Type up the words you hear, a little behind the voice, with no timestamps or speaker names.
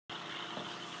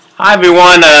Hi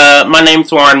everyone, my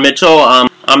name's Warren Mitchell.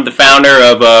 I'm the founder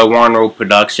of Warren Road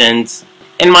Productions.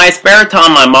 In my spare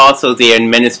time, I'm also the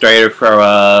administrator for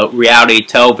a reality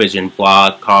television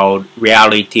blog called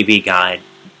Reality TV Guide.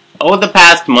 Over the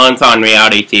past month on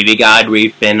Reality TV Guide,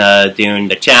 we've been doing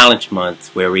the challenge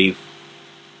months, where we've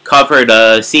covered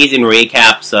season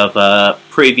recaps of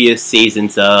previous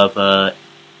seasons of the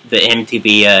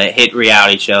MTV hit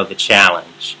reality show, The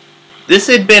Challenge. This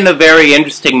had been a very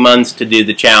interesting month to do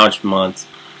the challenge months.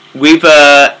 We've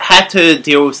had to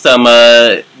deal with some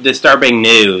disturbing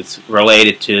news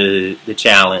related to the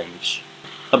challenge.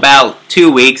 About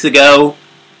 2 weeks ago,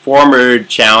 former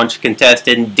challenge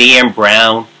contestant Diem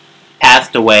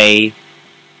passed away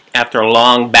after a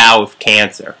long battle with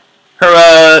cancer.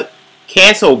 Her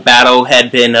cancer battle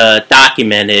had been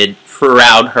documented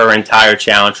throughout her entire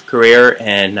challenge career,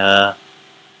 and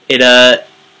it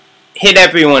hit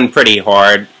everyone pretty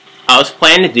hard. I was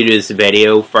planning to do this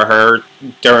video for her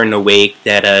during the week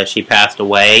that she passed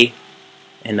away,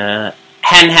 and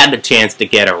hadn't had the chance to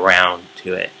get around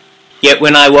to it. Yet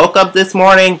when I woke up this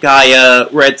morning, I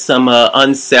read some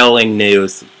unsettling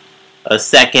news. A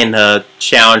second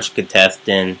challenge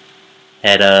contestant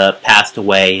had passed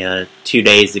away 2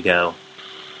 days ago.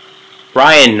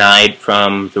 Brian Knight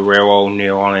from the Real Old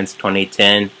New Orleans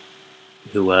 2010,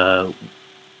 who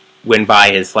went by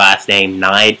his last name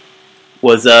Knight,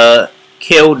 was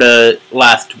killed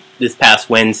this past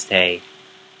Wednesday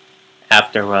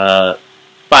after a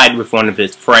fight with one of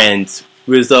his friends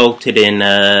resulted in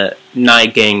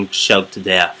Knight getting choked to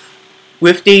death.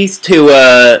 With these two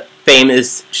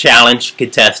famous challenge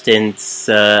contestants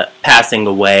passing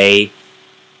away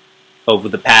over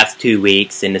the past 2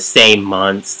 weeks in the same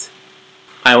months,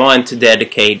 I wanted to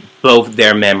dedicate both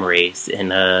their memories in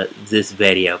this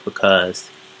video, because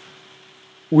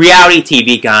Reality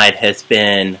TV Guide has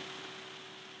been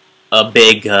a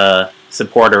big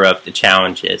supporter of the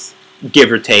challenges,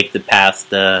 give or take the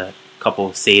past couple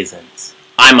of seasons.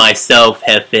 I myself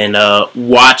have been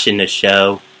watching the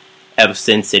show ever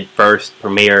since it first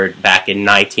premiered back in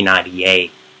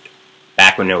 1998,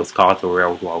 back when it was called the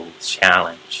Real World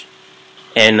Challenge.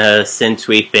 And since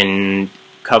we've been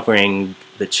covering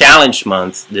the challenge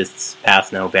months this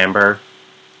past November,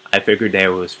 I figured it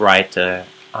was right to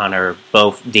honor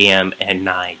both Diem and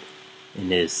Knight in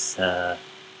this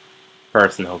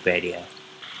personal video.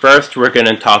 First, we're going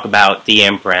to talk about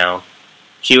Diem Brown.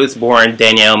 She was born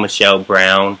Danielle Michelle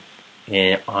Brown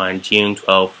on June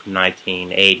 12,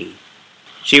 1980.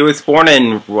 She was born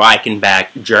in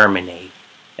Reichenbach, Germany,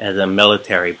 as a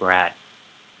military brat.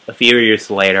 A few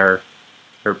years later,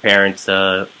 her parents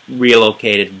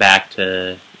relocated back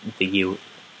to the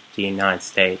United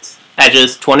States. At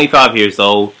just 25 years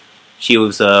old, she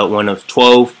was one of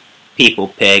 12 people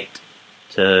picked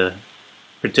to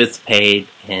participate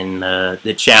in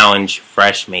the challenge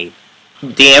Fresh Meat.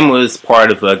 Diem was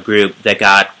part of a group that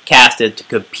got casted to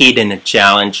compete in the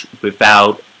challenge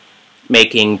without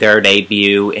making their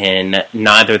debut in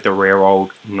neither the Railroad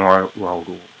nor Road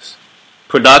Rules.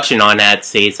 Production on that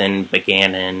season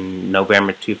began in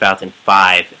November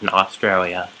 2005 in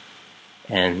Australia,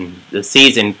 and the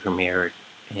season premiered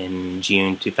in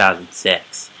June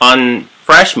 2006. On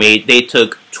Fresh Meat, they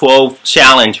took 12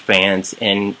 challenge fans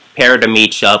and paired them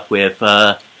each up with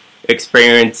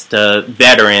experienced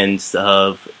veterans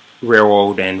of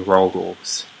Railroad and Road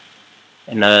Rules.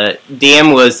 And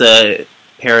Diem was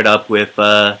paired up with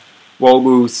Road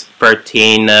Rules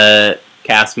 13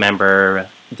 cast member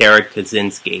Derek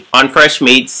Kaczynski. On Fresh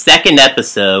Meat's second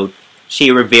episode,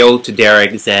 she revealed to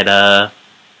Derek that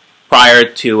prior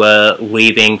to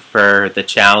leaving for the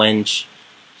challenge,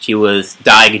 she was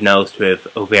diagnosed with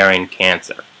ovarian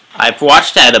cancer. I've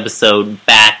watched that episode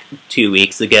back 2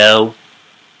 weeks ago,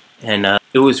 and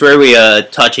it was really a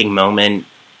touching moment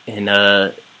in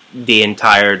the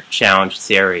entire challenge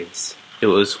series. It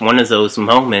was one of those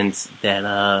moments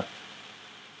that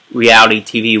reality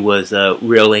TV was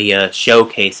really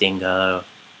showcasing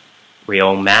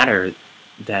real matter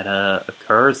that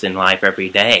occurs in life every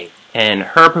day. And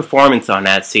her performance on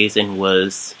that season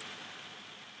was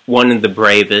one of the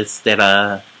bravest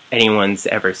that anyone's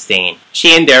ever seen.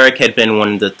 She and Derek had been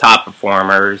one of the top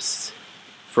performers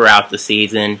throughout the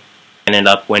season. Ended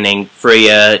up winning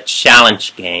 3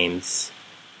 challenge games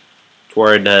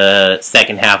toward the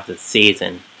second half of the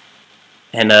season.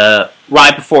 And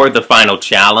right before the final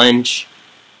challenge,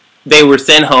 they were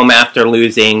sent home after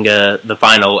losing the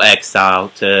final exile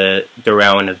to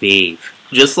Darrell and Aviv.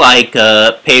 Just like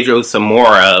Pedro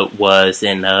Zamora was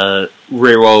in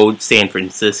Railroad San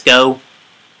Francisco,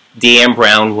 Diem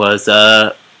Brown was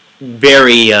a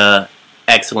very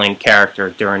excellent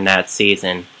character during that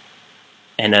season.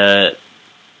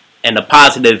 and a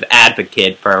positive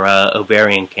advocate for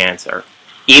ovarian cancer.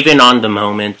 Even on the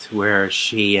moments where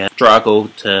she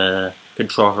struggled to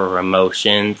control her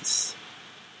emotions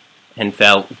and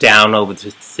felt down over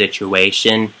the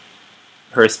situation,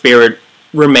 her spirit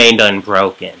remained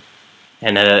unbroken.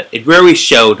 And it really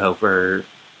showed over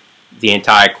the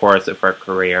entire course of her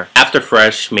career. After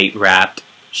Fresh Meat Wrapped,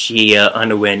 she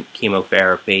underwent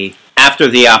chemotherapy. After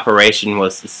the operation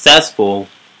was successful,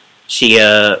 she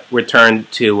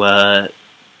returned to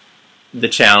the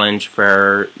challenge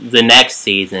for the next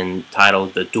season,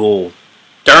 titled The Duel.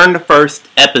 During the first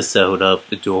episode of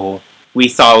The Duel, we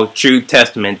saw a true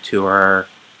testament to her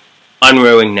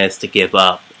unwillingness to give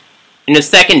up. In the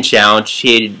second challenge,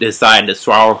 she decided to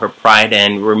swallow her pride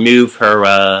and remove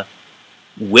her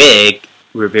wig,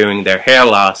 reviewing their hair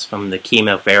loss from the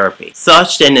chemotherapy.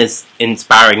 Such an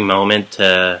inspiring moment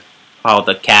to all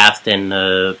the cast and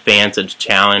the fans of the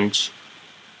challenge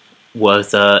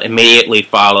was immediately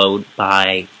followed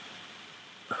by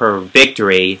her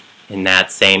victory in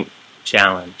that same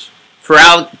challenge.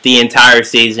 Throughout the entire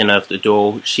season of The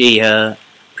Duel, she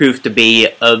proved to be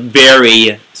a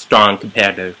very strong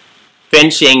competitor,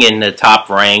 finishing in the top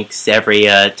ranks every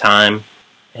time,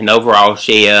 and overall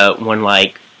she won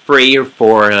like 3 or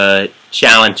 4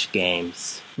 challenge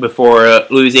games before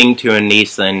losing to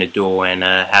Anissa in The Duel and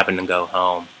having to go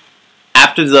home.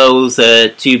 After those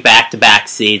 2 back-to-back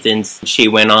seasons, she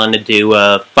went on to do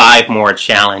 5 more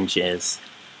challenges: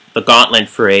 the Gauntlet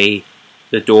 3,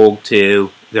 the Duel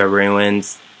 2, the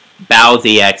Ruins, Battle of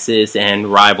the X's,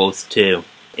 and Rivals 2.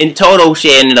 In total,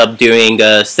 she ended up doing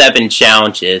 7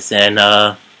 challenges,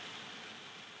 and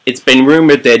it's been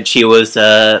rumored that she was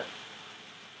a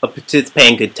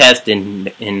participating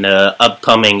contestant in the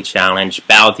upcoming challenge,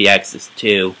 Battle of the X's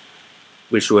 2,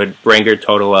 which would bring her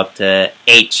total up to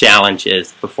 8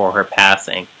 challenges before her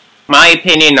passing. My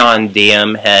opinion on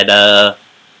Diem had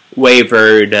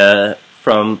wavered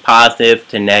from positive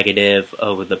to negative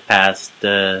over the past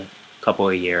couple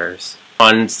of years.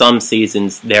 On some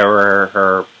seasons, there were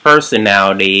her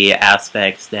personality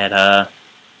aspects that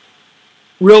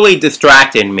really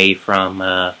distracted me from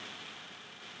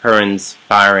her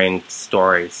inspiring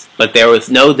stories. But there was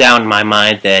no doubt in my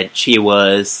mind that she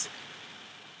was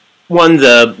one of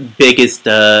the biggest,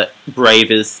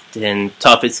 bravest, and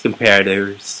toughest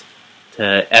competitors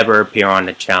to ever appear on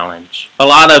the challenge. A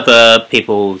lot of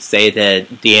people say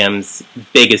that Diem's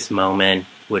biggest moment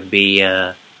would be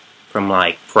from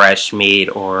like Fresh Meat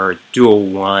or Duel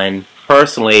 1.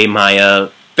 Personally, my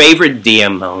favorite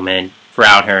Diem moment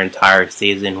throughout her entire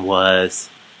season was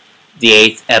the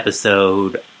 8th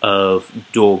episode of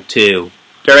Duel 2.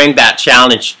 During that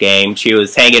challenge game, she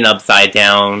was hanging upside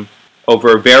down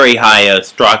over a very high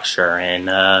structure,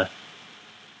 and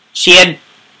she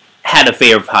had a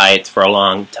fear of heights for a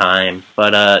long time,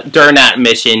 but during that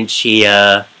mission she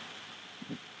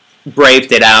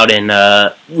braved it out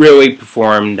and really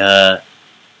performed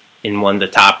in one of the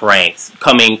top ranks,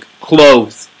 coming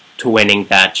close to winning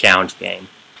that challenge game.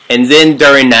 And then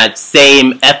during that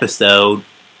same episode,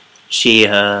 she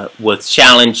was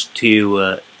challenged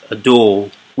to a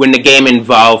duel when the game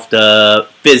involved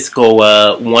physical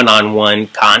one-on-one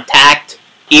contact.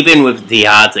 Even with the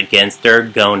odds against her,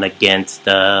 going against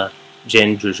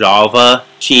Jin Drajova,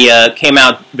 she came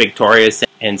out victorious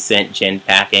and sent Jin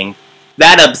packing.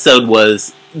 That episode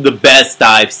was the best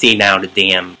I've seen out of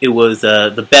Diem. It was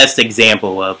the best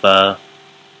example of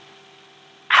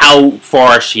how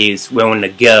far she's willing to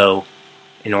go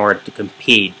in order to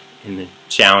compete in the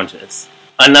challenges.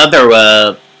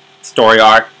 Another story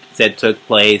arc that took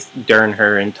place during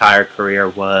her entire career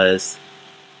was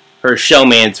her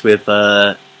showmance with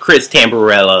Chris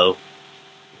Tamburello,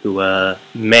 who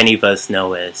many of us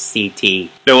know as CT.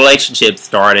 The relationship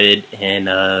started in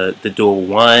the Duel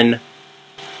 1.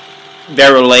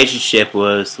 Their relationship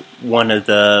was one of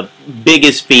the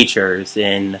biggest features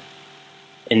in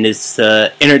this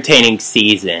entertaining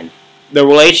season. The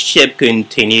relationship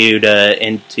continued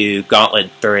into Gauntlet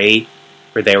 3,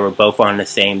 where they were both on the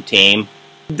same team.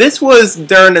 This was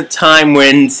during a time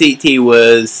when CT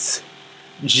was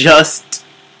just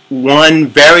one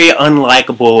very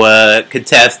unlikable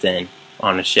contestant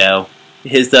on the show.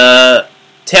 His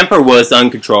temper was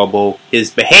uncontrollable.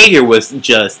 His behavior was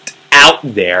just out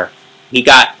there. He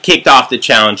got kicked off the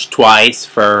challenge twice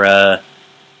for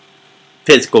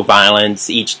physical violence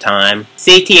each time.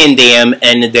 CT and Diem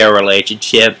ended their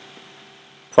relationship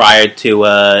prior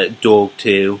to Duel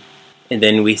 2. And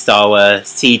then we saw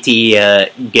CT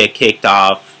get kicked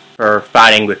off for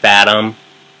fighting with Adam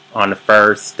on the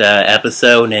first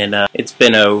episode. And it's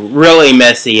been a really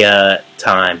messy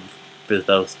time for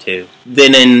those two.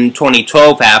 Then in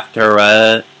 2012,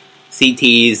 after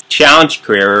CT's challenge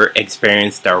career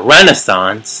experienced a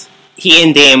renaissance, he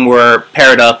and Diem were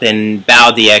paired up in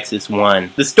Battle of the X's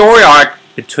 1. The story arc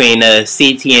between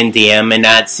CT and Diem in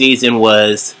that season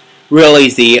was really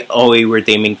the only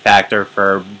redeeming factor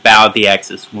for Battle of the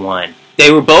X's 1.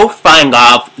 They were both fighting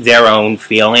off their own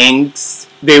feelings.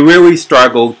 They really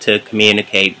struggled to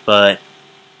communicate, but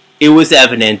it was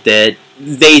evident that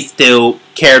they still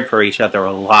cared for each other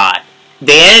a lot.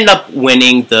 They ended up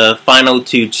winning the final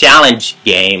 2 challenge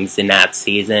games in that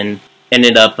season.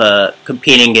 Ended up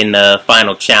competing in the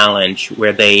final challenge,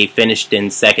 where they finished in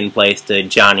 2nd place to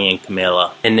Johnny and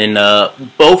Camilla. And then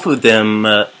both of them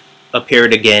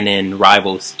appeared again in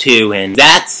Rivals 2, and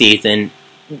that season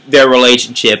their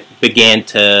relationship began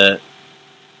to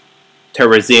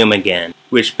resume again,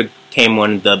 which became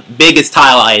one of the biggest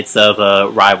highlights of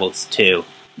Rivals 2.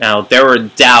 Now, there were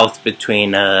doubts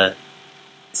between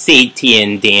CT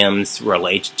and Diem's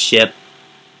relationship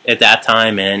at that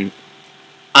time, and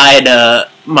I had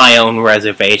my own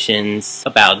reservations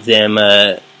about them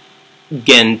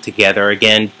getting together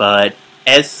again, but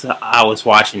as I was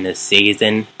watching this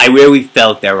season, I really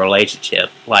felt their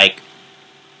relationship. Like,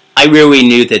 I really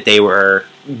knew that they were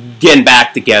getting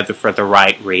back together for the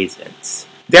right reasons.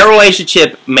 Their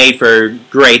relationship made for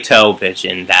great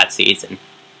television that season.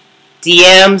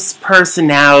 Diem's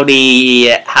personality,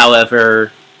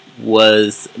 however,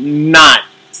 was not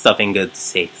something good to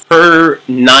see. Her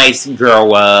nice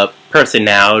girl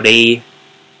personality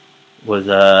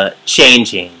was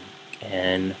changing,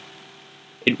 and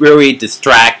it really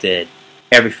distracted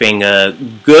everything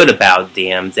good about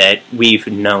Diem that we've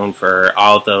known for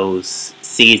all those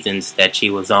seasons that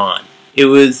she was on. It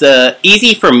was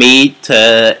easy for me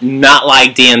to not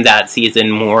like Diem that season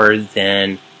more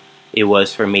than it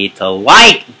was for me to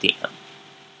like Diem.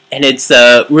 And it's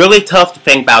really tough to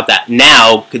think about that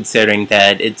now, considering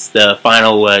that it's the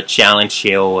final challenge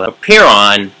she'll appear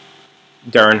on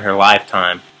during her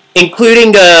lifetime.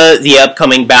 Including the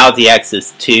upcoming Battle of the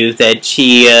X's 2 that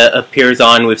she appears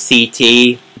on with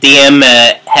CT, Diem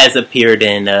has appeared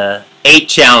in 8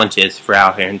 challenges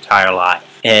throughout her entire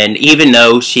life. And even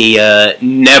though she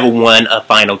never won a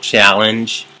final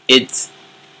challenge, it's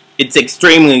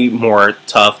extremely more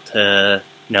tough to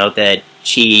know that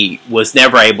she was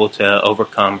never able to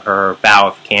overcome her bout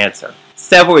of cancer.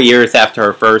 Several years after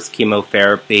her first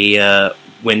chemotherapy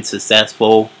went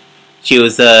successful, she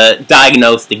was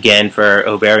diagnosed again for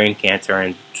ovarian cancer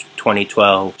in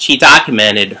 2012. She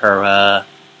documented her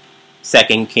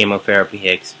second chemotherapy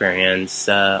experience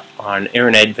on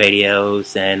internet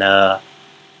videos and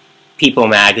People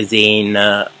magazine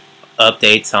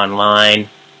updates online,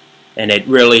 and it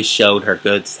really showed her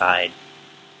good side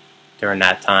during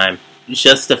that time.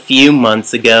 Just a few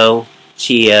months ago,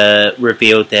 she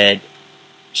revealed that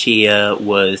she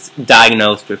was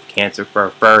diagnosed with cancer for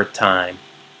a 3rd time,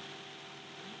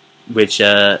 which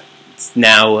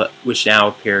now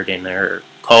appeared in her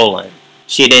colon.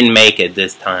 She didn't make it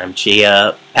this time. She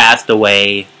passed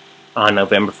away on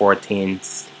November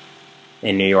 14th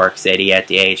in New York City at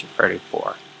the age of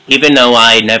 34. Even though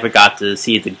I never got to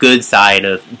see the good side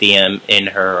of Diem in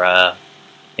her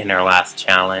last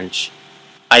challenge,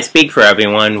 I speak for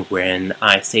everyone when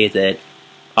I say that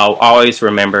I'll always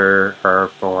remember her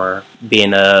for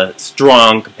being a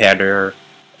strong competitor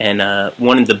and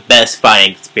one of the best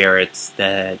fighting spirits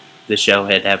that the show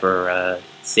had ever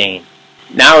seen.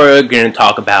 Now we're going to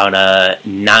talk about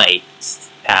Knight's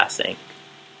passing,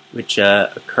 which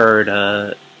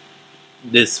occurred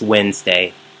this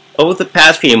Wednesday. Over the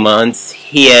past few months,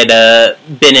 he had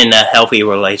been in a healthy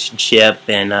relationship,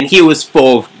 and he was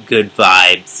full of good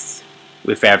vibes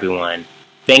with everyone.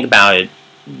 Think about it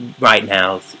right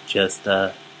now, it's just,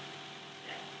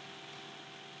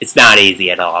 it's not easy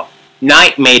at all.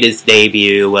 Knight made his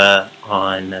debut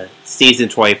on season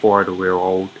 24 of The Real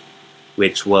World,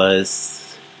 which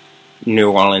was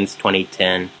New Orleans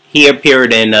 2010. He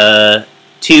appeared in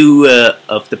 2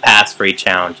 of the past 3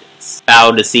 challenges. Battle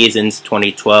of the Seasons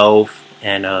 2012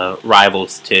 and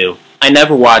Rivals 2. I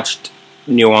never watched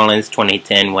New Orleans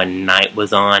 2010 when Knight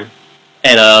was on.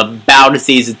 And Battle of the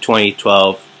Season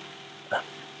 2012,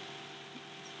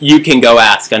 you can go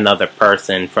ask another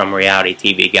person from Reality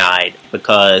TV Guide,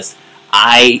 because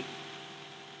I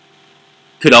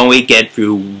could only get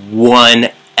through 1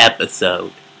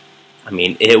 episode. I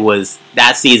mean,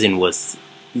 that season was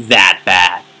that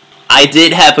bad. I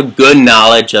did have a good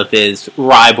knowledge of his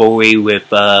rivalry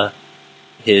with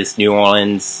his New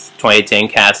Orleans 2010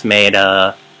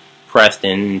 castmate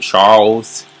Preston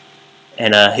Charles,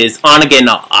 and his on-again,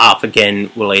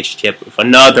 off-again relationship with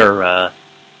another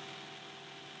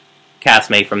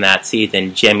castmate from that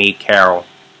season, Jimmy Carroll.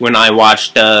 When I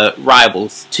watched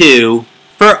Rivals 2,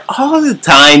 for all the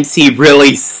times he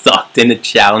really sucked in the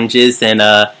challenges and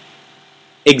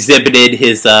exhibited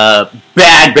his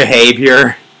bad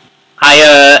behavior,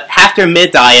 I have to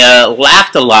admit I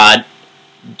laughed a lot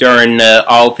during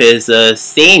all of his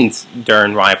scenes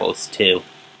during Rivals 2.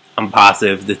 I'm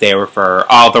positive that they were for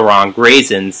all the wrong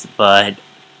reasons, but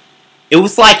it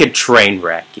was like a train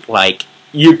wreck. Like,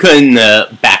 you couldn't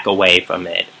back away from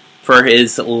it. For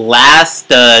his last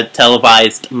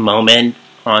televised moment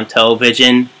on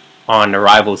television, on the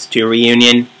Rivals 2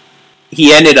 reunion,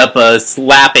 he ended up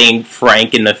slapping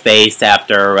Frank in the face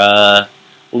after a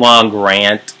long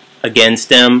rant against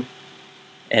him,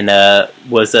 and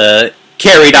was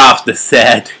carried off the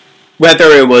set.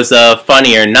 Whether it was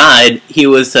funny or not, he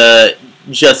was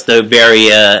just a very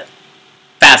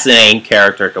fascinating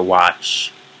character to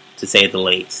watch, to say the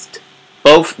least.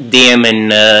 Both Diem and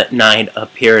Knight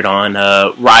appeared on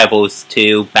Rivals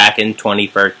 2 back in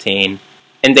 2013,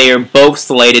 and they are both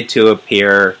slated to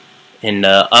appear in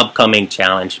the upcoming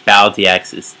challenge, Battle of the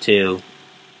X's 2,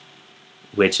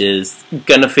 which is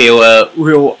gonna feel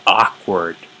real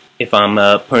awkward if I'm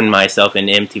putting myself in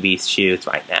MTV's shoes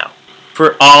right now.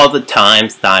 For all the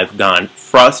times that I've gone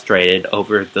frustrated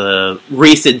over the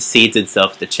recent seasons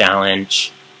of the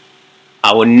challenge,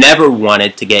 I would never want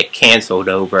it to get cancelled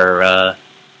over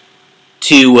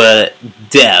two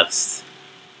deaths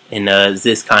in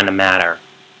this kind of matter.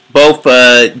 Both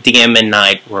Diem and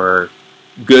Knight were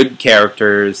good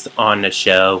characters on the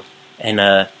show,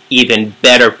 and even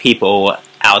better people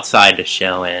outside the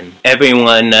show, and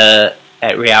everyone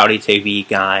at Reality TV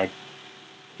Guide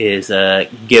is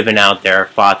giving out their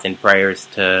thoughts and prayers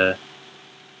to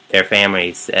their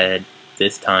families at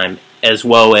this time, as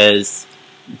well as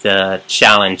the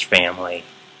challenge family,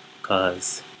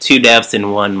 because 2 deaths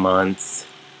in 1 month,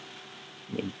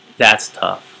 I mean, that's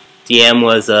tough. Diem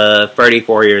was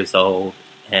 34 years old,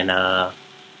 and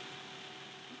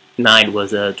Knight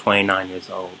was 29 years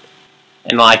old.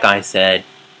 And like I said,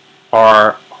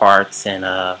 our hearts and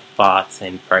thoughts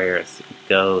and prayers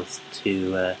goes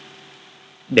to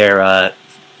their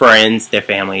friends, their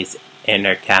families, and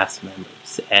their cast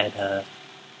members at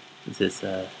this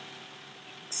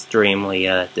extremely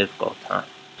difficult time.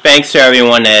 Thanks to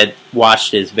everyone that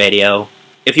watched this video.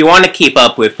 If you want to keep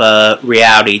up with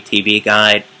Reality TV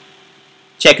Guide,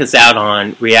 check us out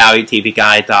on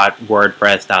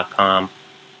realitytvguide.wordpress.com.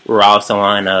 We're also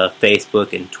on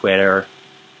Facebook and Twitter.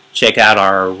 Check out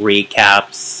our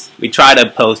recaps. We try to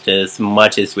post as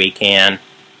much as we can.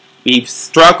 We've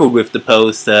struggled with the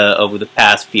posts over the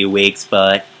past few weeks,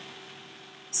 but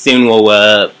soon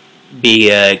we'll be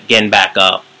getting back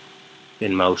up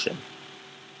in motion.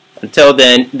 Until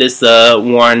then, this is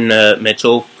Warren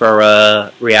Mitchell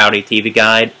for Reality TV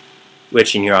Guide,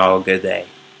 wishing you all a good day.